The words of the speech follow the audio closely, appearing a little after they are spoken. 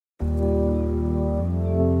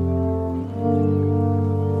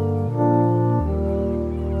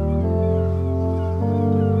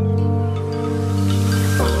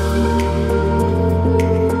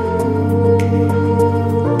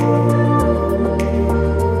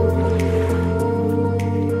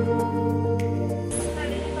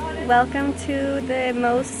welcome to the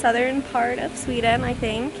most southern part of Sweden, I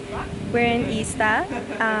think. We're in Ystad.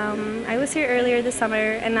 I was here earlier this summer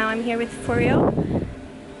and now I'm here with Foreo.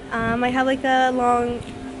 I have like a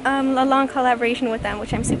long collaboration with them,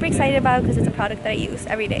 which I'm super excited about because it's a product that I use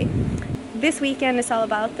every day. This weekend is all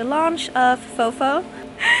about the launch of Foreo.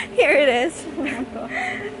 Here it is.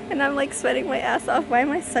 And I'm like sweating my ass off. Why am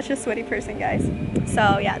I such a sweaty person, guys?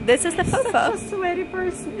 So yeah, this is the Foreo. Such a sweaty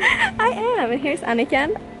person. I am. And here's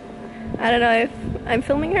Anniken. I don't know if I'm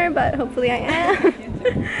filming her, but hopefully I am.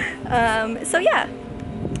 So yeah.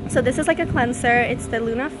 So this is like a cleanser. It's the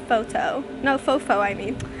Foreo, I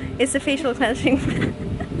mean. It's the facial cleansing.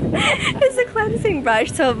 It's a cleansing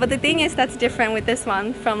brush. So, but the thing is that's different with this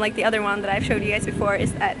one from like the other one that I've showed you guys before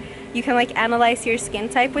is that you can like analyze your skin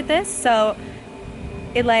type with this. So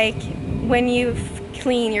it like when you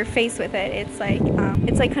clean your face with it, it's like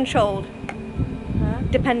controlled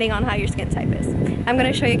depending on how your skin type is. I'm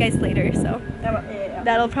gonna show you guys later, so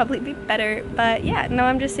that'll probably be better. But yeah, now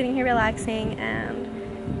I'm just sitting here relaxing, and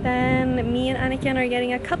then me and Anniken are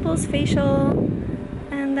getting a couples facial,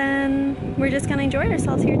 and then we're just gonna enjoy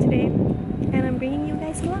ourselves here today, and I'm bringing you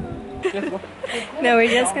guys along. No, we're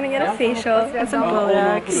just gonna get a facial and some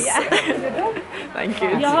Botox. Yeah. Thank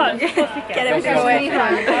you. Get everything away.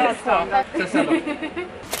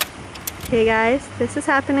 Okay guys, this is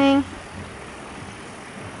happening.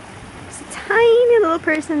 There's a tiny little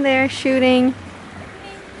person there shooting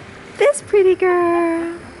this pretty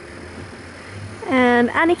girl. And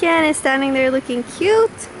Anniken is standing there looking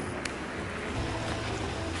cute.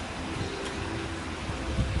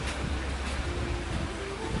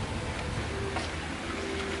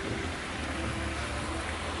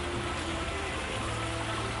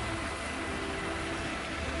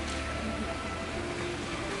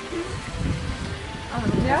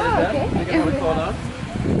 Ja, okej.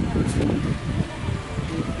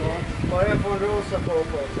 Bara jag får en rosa på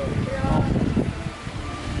också.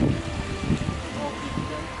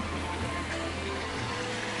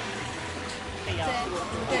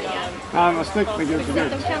 Ja, vad snyggt med gult och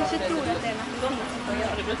gult. De kanske tror att det är något.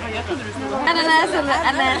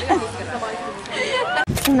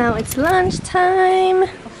 So now it's lunchtime.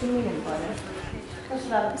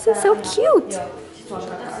 This is so cute.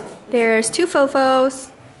 There's 2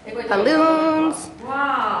 fofos, balloons,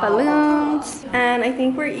 and I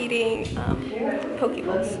think we're eating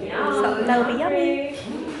Pokeballs. So that'll be yummy.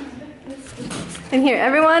 And here,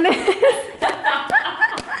 everyone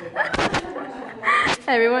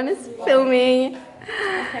is filming.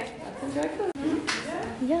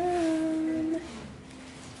 Yum.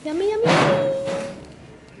 Yummy, yummy.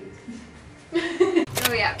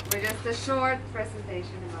 So yeah, we're just a short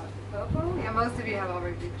presentation about the Foreo. Yeah, most of you have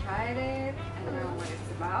already tried it and know what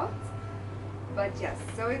it's about. But yes,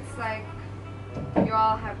 so it's like you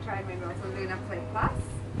all have tried maybe also Luna Play Plus.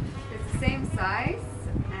 It's the same size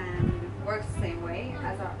and works the same way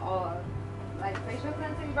as our all like facial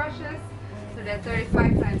cleansing brushes. So they're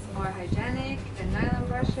 35 times more hygienic than nylon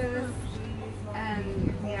brushes,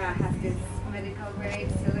 and yeah, has this medical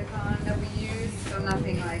grade silicone that we use, so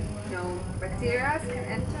nothing like no bacteria can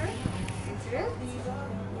enter into it.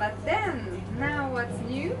 But then now what's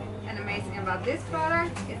new and amazing about this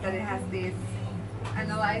product is that it has these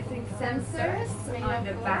analyzing sensors on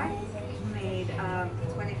the back made of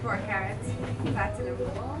 24 karat platinum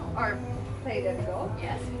or plated gold.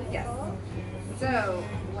 Yes. So,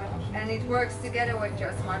 and it works together with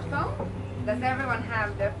your smartphone. Does everyone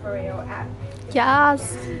have the Foreo app?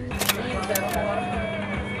 Yes.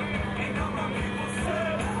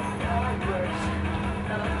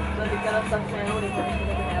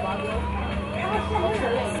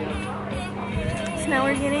 So now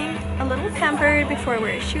we're getting a little pampered before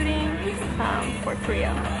we're shooting for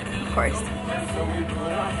Foreo, of course.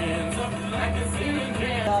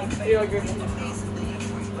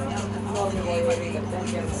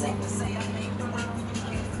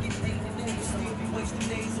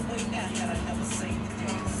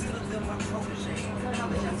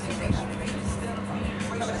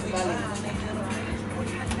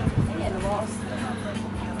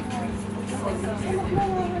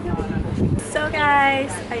 So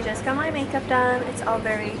guys, I just got my makeup done. It's all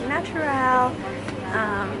very natural,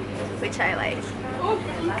 which I like,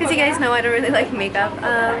 because you guys know I don't really like makeup.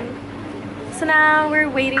 So now we're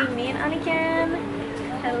waiting, me and Anniken.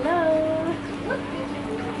 Hello.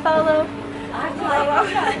 Follow.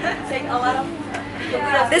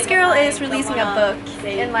 This girl is releasing a book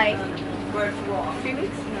in like 3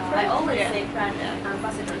 weeks. I always say brand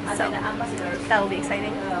ambassador. So that'll be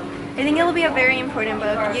exciting. I think it'll be a very important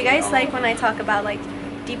book. You guys like when I talk about like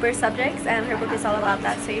deeper subjects, and her book is all about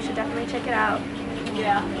that, so you should definitely check it out.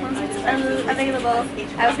 Yeah. Once it's available.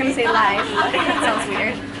 I was gonna say live, but that sounds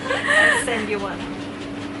weird. I'll send you one.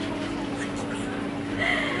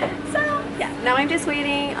 So yeah, now I'm just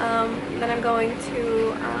waiting. Then I'm going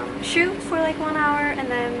to shoot for like 1 hour, and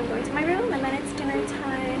then I'm going to my room, and then it's dinner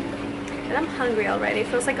time. And I'm hungry already. It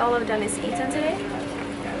feels like all I've done is eaten today.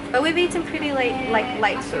 But we've eaten pretty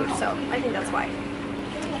light food, so I think that's why.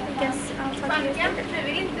 I guess I'll talk to you guys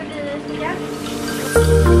later.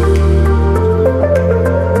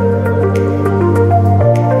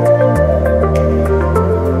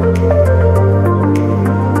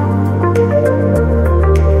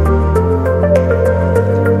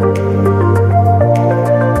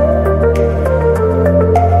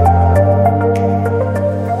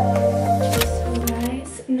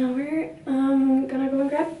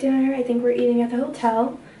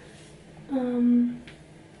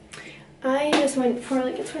 I just went for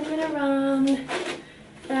like a 20-minute run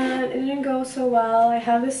and it didn't go so well. I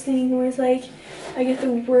have this thing where it's like I get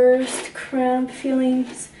the worst cramp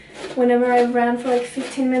feelings whenever I ran for like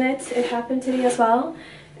 15 minutes. It happened today as well,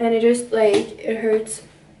 and it just like it hurts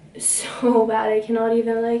so bad. I cannot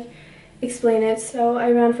even like explain it. So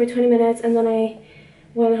I ran for 20 minutes and then I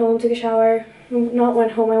went home, took a shower. Not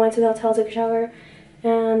went home, I went to the hotel, took a shower.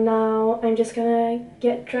 And now I'm just gonna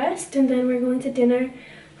get dressed and then we're going to dinner.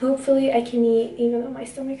 Hopefully I can eat even though my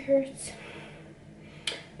stomach hurts.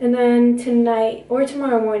 And then tonight or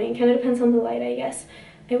tomorrow morning, kind of depends on the light I guess,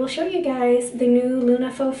 I will show you guys the new Luna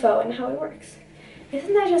Fofo and how it works.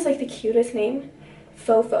 Isn't that just like the cutest name?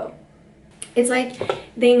 Fofo. It's like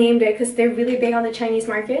they named it because they're really big on the Chinese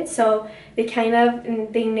market, so they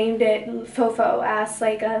named it Fofo as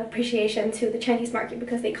like an appreciation to the Chinese market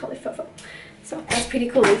because they call it Fofo. So that's pretty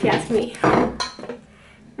cool if you ask me.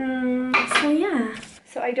 So yeah.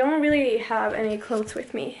 So I don't really have any clothes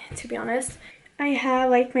with me, to be honest. I have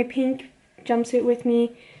like my pink jumpsuit with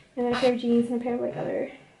me and then a pair of jeans and a pair of like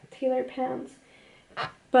other tailored pants.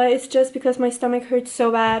 But it's just because my stomach hurts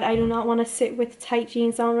so bad. I do not want to sit with tight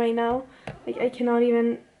jeans on right now. Like I cannot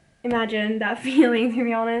even imagine that feeling, to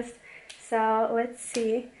be honest. So let's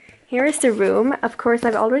see. Here is the room. Of course,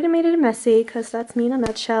 I've already made it messy because that's me in a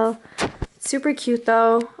nutshell. Super cute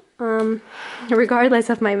though, regardless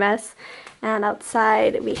of my mess. And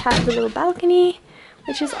outside we have the little balcony,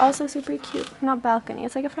 which is also super cute. Not balcony,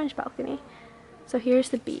 it's like a French balcony. So here's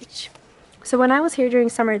the beach. So when I was here during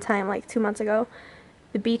summertime, like 2 months ago,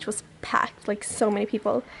 the beach was packed, like so many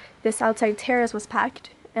people. This outside terrace was packed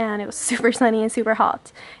and it was super sunny and super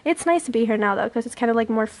hot. It's nice to be here now though, because it's kind of like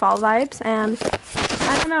more fall vibes, and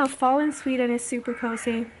I don't know, fall in Sweden is super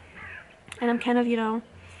cozy. And I'm kind of, you know,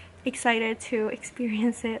 excited to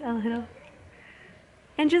experience it a little.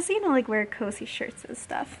 And just, you know, like wear cozy shirts and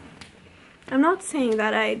stuff. I'm not saying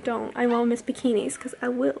that I won't miss bikinis, because I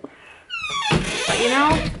will. But you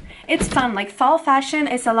know, it's fun. Like fall fashion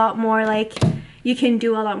is a lot more like, you can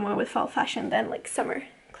do a lot more with fall fashion than like summer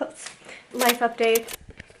clothes. Life update.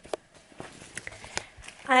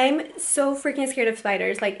 I'm so freaking scared of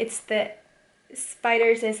spiders. Like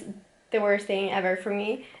spiders is the worst thing ever for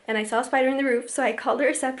me. And I saw a spider in the roof, so I called the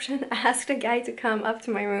reception, asked a guy to come up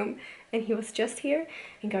to my room, and he was just here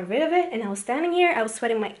and got rid of it. And I was standing here, I was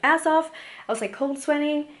sweating my ass off. I was like cold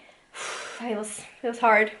sweating. It was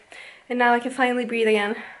hard. And now I can finally breathe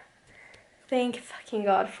again. Thank fucking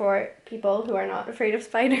God for people who are not afraid of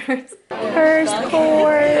spiders. First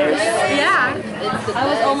course. Yeah. I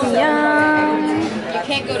was almost Yum. You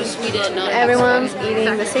can't go to Sweden and not Everyone's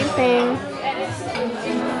eating the same thing.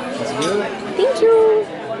 Thank you.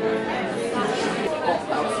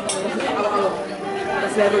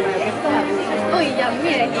 Oj, jag är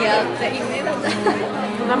helt inne i detta.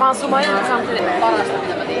 När man zoomar in samtidigt med parasta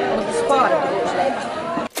mitä mä teen. Måste spara.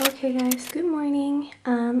 Okay guys, good morning.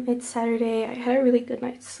 It's Saturday. I had a really good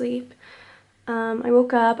night's sleep. I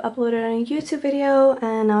woke up, uploaded a YouTube video,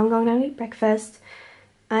 and now I'm going down to eat breakfast.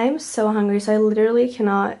 I'm so hungry, so I literally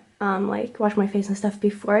cannot like wash my face and stuff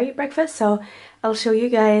before I eat breakfast. So I'll show you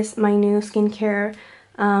guys my new skincare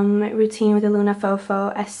routine with the Luna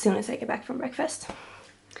Fofo as soon as I get back from breakfast.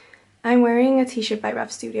 I'm wearing a t-shirt by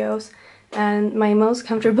Rough Studios and my most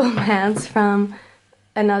comfortable pants from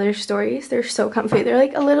Another Stories. They're so comfy. They're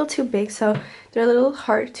like a little too big, so they're a little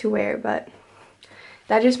hard to wear, but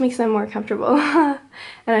that just makes them more comfortable. And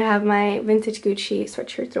I have my vintage Gucci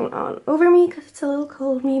sweatshirt thrown on over me because it's a little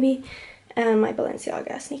cold maybe, and my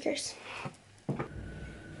Balenciaga sneakers.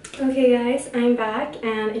 Okay guys, I'm back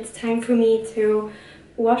and it's time for me to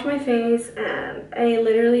wash my face, and I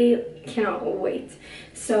literally cannot wait.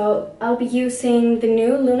 So I'll be using the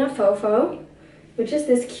new Luna Fofo, which is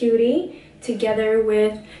this cutie, together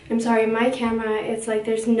with, I'm sorry, my camera, it's like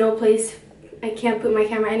there's no place I can't put my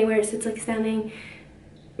camera anywhere, so it's like standing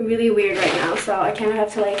really weird right now, so I kind of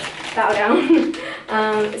have to like bow down.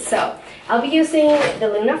 So I'll be using the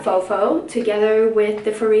Luna Fofo together with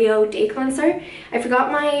the Foreo Day Cleanser. I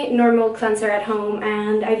forgot my normal cleanser at home,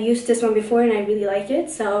 and I've used this one before and I really like it,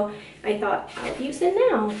 so I thought I'll use it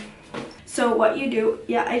now. So what you do,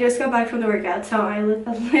 yeah, I just got back from the workout, so I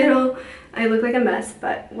look like a mess,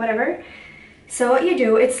 but whatever. So what you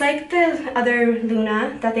do, it's like the other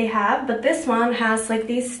Luna that they have, but this one has like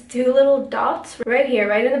these two little dots right here,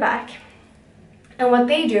 right in the back. And what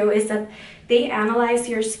they do is that they analyze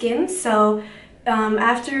your skin. So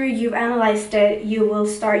after you've analyzed it, you will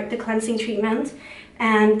start the cleansing treatment,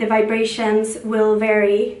 and the vibrations will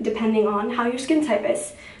vary depending on how your skin type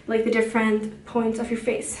is, like the different points of your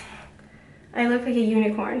face. I look like a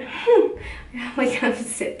unicorn. Like I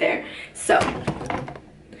sit there. So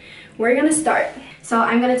we're gonna start. So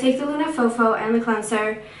I'm gonna take the Luna Fofo and the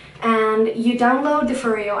cleanser, and you download the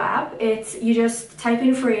Foreo app. You just type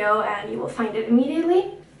in Foreo and you will find it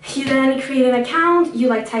immediately. You then create an account. You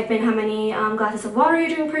like type in how many glasses of water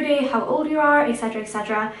you drink per day, how old you are, etc,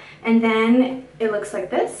 etc, and then it looks like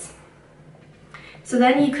this. So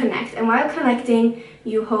then you connect, and while connecting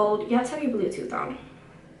you hold, you have to have your Bluetooth on.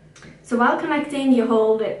 So while connecting you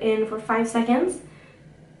hold it in for 5 seconds.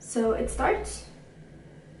 So it starts.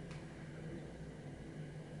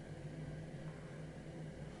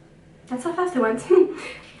 That's how fast it went.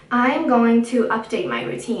 I'm going to update my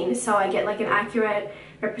routine so I get like an accurate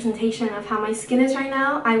representation of how my skin is right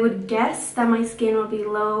now. I would guess that my skin will be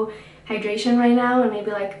low hydration right now and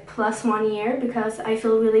maybe like +1 year, because I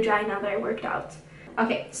feel really dry now that I worked out.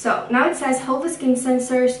 Okay, so now it says hold the skin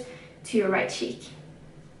sensors to your right cheek.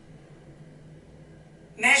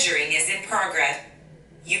 Measuring is in progress.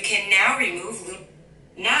 You can now remove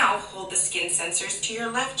Now hold the skin sensors to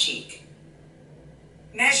your left cheek.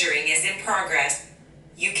 Measuring is in progress.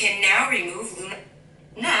 You can now remove Luna.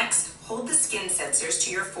 Next, hold the skin sensors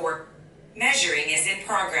to your forehead. Measuring is in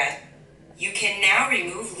progress. You can now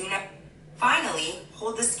remove Luna. Finally,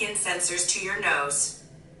 hold the skin sensors to your nose.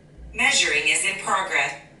 Measuring is in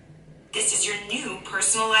progress. This is your new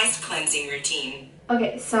personalized cleansing routine.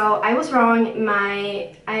 Okay, so I was wrong.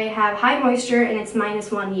 I have high moisture and it's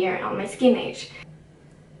 -1 year on my skin age.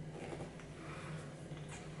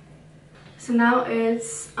 So now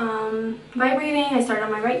it's vibrating. I start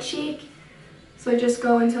on my right cheek. So I just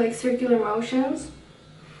go into like circular motions.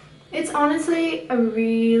 It's honestly a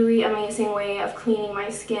really amazing way of cleaning my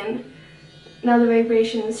skin. Now the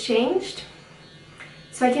vibration has changed.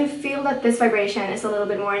 So I can feel that this vibration is a little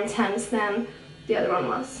bit more intense than the other one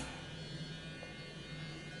was.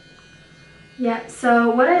 Yeah, so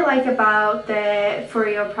what I like about the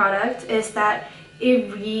Foreo product is that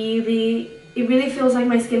it really feels like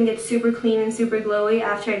my skin gets super clean and super glowy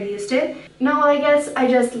after I've used it. No, I guess I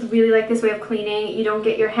just really like this way of cleaning. You don't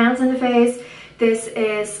get your hands in the face. This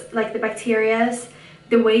is like the bacterias.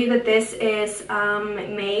 The way that this is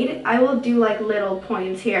made, I will do like little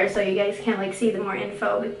points here so you guys can like see the more info,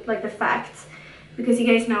 like the facts, because you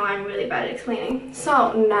guys know I'm really bad at explaining. So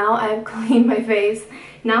now I've cleaned my face.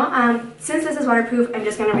 Now, since this is waterproof, I'm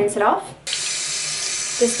just gonna rinse it off.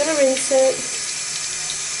 Just gonna rinse it.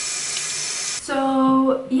 So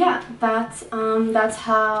yeah, that's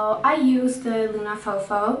how I use the Luna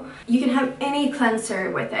Fofo. You can have any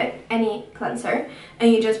cleanser with it, any cleanser,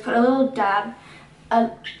 and you just put a little dab,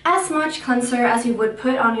 as much cleanser as you would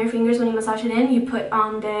put on your fingers when you massage it in, you put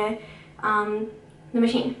on the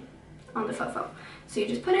machine, on the Fofo. So you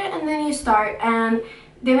just put it and then you start, and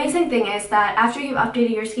the amazing thing is that after you've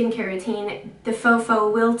updated your skincare routine, the Fofo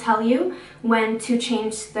will tell you when to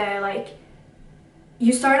change the,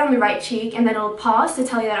 you start on the right cheek and then it'll pause to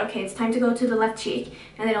tell you that, okay, it's time to go to the left cheek,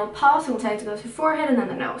 and then it'll pause and it'll tell you to go to the forehead and then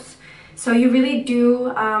the nose. So you really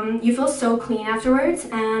do, you feel so clean afterwards.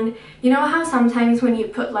 And you know how sometimes when you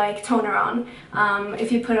put like toner on,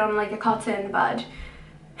 if you put on like a cotton bud,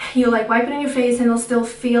 you like wipe it on your face and it'll still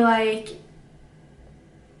feel like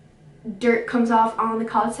dirt comes off on the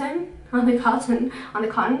cotton.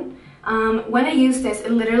 When I use this,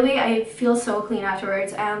 literally I feel so clean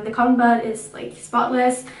afterwards, and the cotton bud is like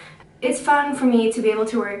spotless. It's fun for me to be able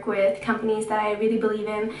to work with companies that I really believe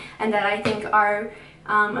in and that I think are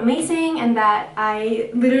amazing, and that I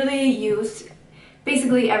literally use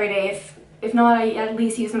basically every day. If not, I at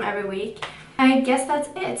least use them every week. I guess that's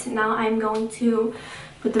it. Now I'm going to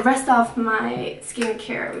put the rest of my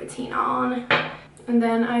skincare routine on, and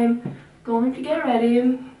then I'm going to get ready.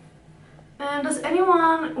 And does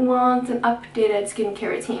anyone want an updated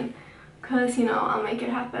skincare routine? Because, you know, I'll make it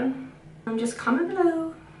happen. Just comment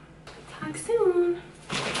below. Talk soon.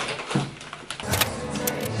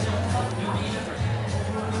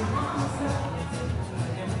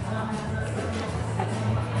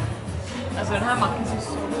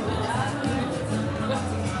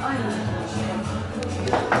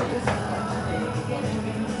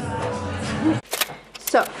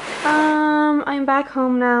 So, I'm back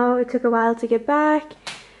home now. It took a while to get back.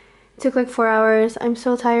 It took like 4 hours. I'm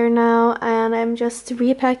so tired now, and I'm just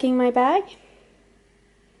repacking my bag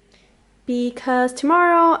because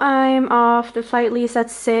tomorrow I'm off. The flight leaves at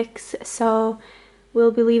 6, so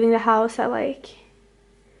we'll be leaving the house at like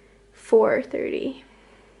 4:30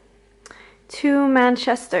 to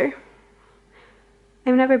Manchester.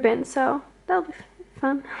 I've never been, so that'll be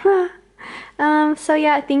fun. So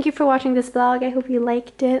yeah, thank you for watching this vlog. I hope you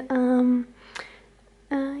liked it.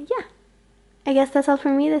 Yeah, I guess that's all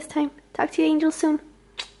from me this time. Talk to you angels soon.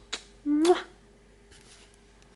 Mwah.